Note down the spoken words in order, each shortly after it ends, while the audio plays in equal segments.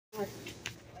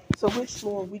So which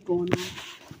floor are we going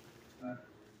on?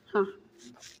 Huh?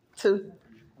 2.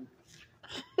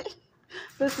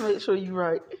 Let's make sure you're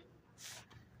right.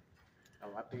 Oh,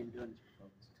 I've been doing this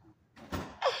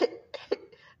before.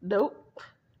 Nope.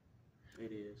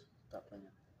 It is. Stop playing.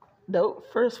 Nope.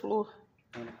 First floor.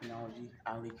 Endocrinology,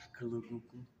 Ali Kaluguku.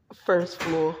 First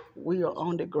floor. We are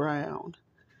on the ground.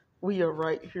 We are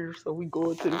right here, so we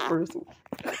going to the first one.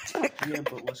 Yeah,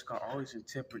 but what's called always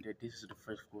interpret that this is the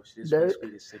first floor. So this must be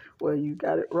the second floor. Well, you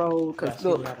got it wrong because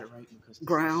look, got it right because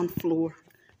ground floor,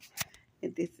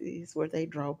 and this is where they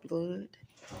draw blood.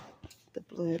 The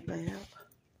blood lab.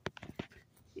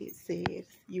 It says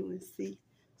UNC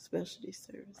Specialty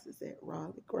Services at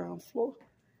Raleigh, ground floor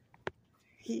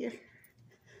here.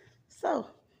 So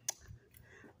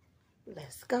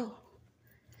let's go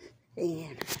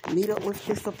and meet up with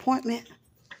this appointment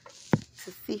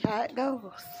to see how it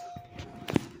goes.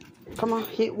 Come on,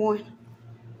 hit 1.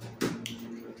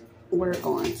 We're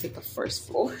going to the first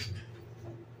floor.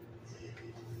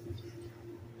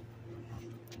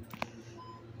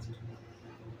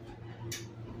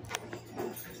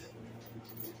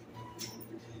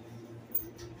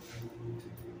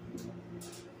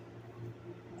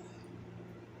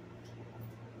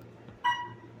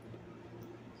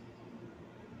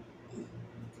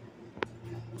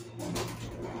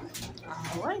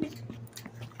 Alrighty.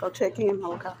 Go check in,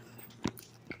 okay?